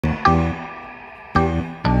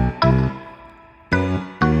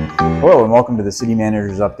Hello and welcome to the City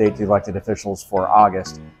Manager's Update to elected officials for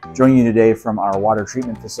August. Joining you today from our water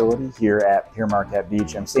treatment facility here at Pier Marquette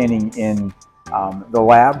Beach. I'm standing in the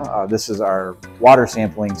lab. This is our water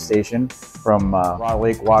sampling station from raw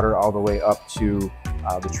lake water all the way up to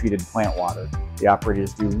the treated plant water. The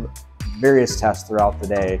operators do various tests throughout the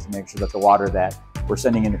day to make sure that the water that we're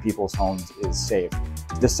sending into people's homes is safe.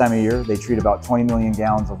 This time of year, they treat about 20 million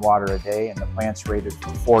gallons of water a day, and the plant's rated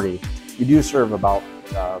for 40. We do serve about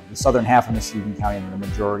the southern half of Muskegon County and the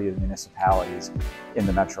majority of the municipalities in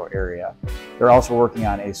the metro area. They're also working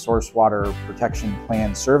on a source water protection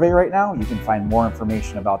plan survey right now. You can find more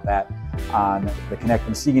information about that on the Connect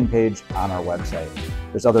Muskegon page on our website.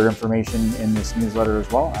 There's other information in this newsletter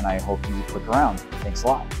as well, and I hope you click around. Thanks a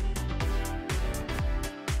lot.